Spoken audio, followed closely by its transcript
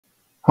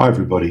Hi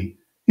everybody.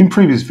 In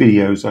previous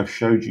videos I've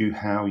showed you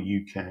how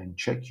you can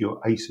check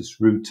your ASUS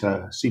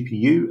router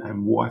CPU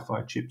and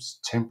Wi-Fi chip's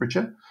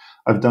temperature.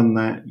 I've done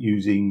that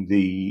using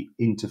the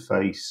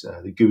interface,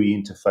 the GUI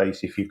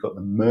interface if you've got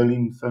the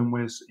Merlin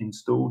firmware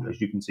installed,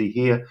 as you can see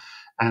here,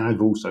 and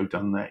I've also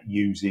done that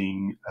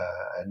using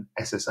an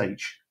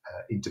SSH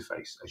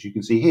interface, as you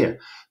can see here.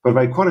 But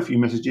I've had quite a few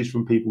messages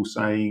from people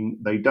saying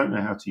they don't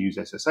know how to use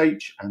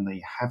SSH and they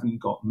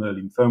haven't got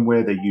Merlin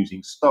firmware, they're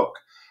using stock.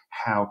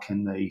 How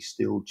can they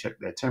still check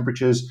their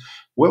temperatures?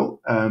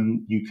 Well,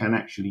 you can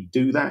actually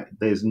do that.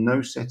 There's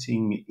no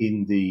setting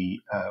in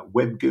the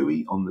web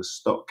GUI on the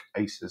stock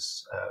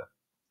ASUS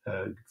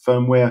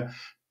firmware,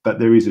 but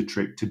there is a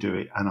trick to do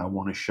it, and I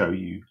want to show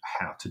you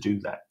how to do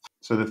that.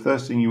 So the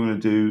first thing you want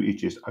to do is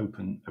just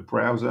open a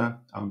browser.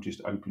 I'm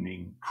just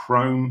opening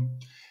Chrome.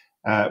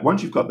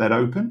 Once you've got that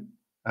open,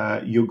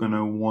 you're going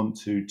to want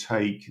to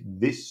take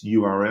this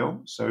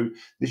URL. So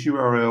this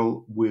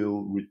URL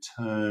will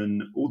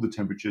return all the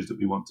temperatures that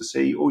we want to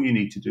see. All you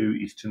need to do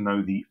is to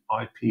know the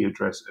IP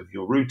address of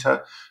your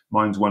router.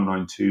 Mine's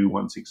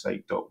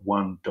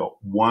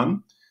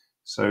 192.168.1.1.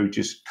 So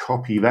just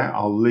copy that.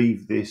 I'll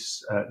leave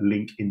this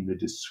link in the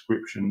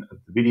description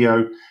of the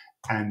video,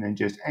 and then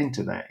just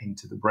enter that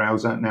into the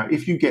browser. Now,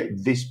 if you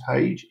get this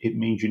page, it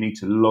means you need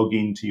to log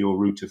into your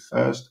router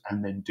first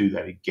and then do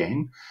that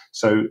again.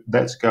 So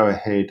let's go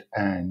ahead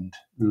and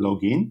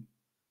log in.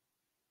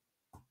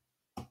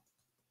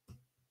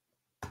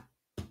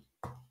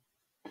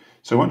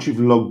 So once you've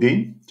logged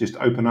in, just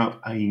open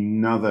up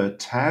another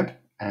tab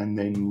and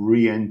then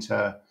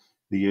re-enter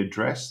the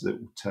address that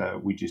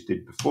we just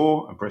did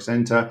before and press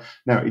enter.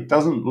 Now, it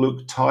doesn't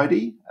look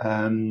tidy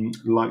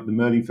like the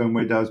Merlin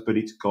firmware does, but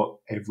it's got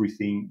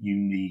everything you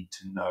need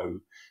to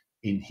know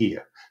in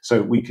here.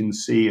 So we can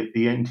see at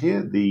the end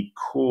here, the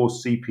core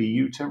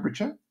CPU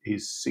temperature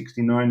is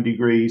 69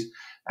 degrees.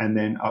 And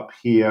then up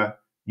here,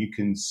 you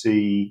can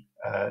see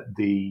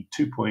the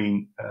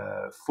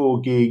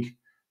 2.4 gig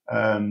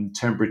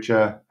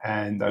temperature.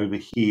 And over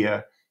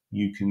here,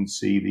 you can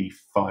see the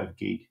 5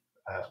 gig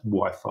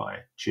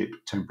Wi-Fi chip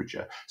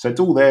temperature. So it's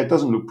all there. It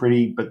doesn't look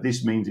pretty, but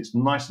this means it's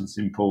nice and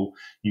simple.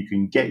 You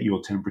can get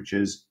your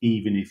temperatures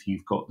even if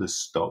you've got the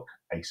stock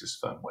ASUS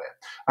firmware.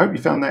 I hope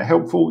you found that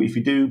helpful. If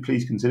you do,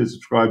 please consider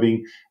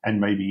subscribing and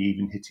maybe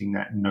even hitting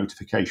that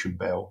notification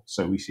bell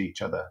so we see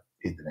each other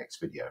in the next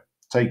video.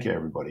 Take care,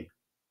 everybody.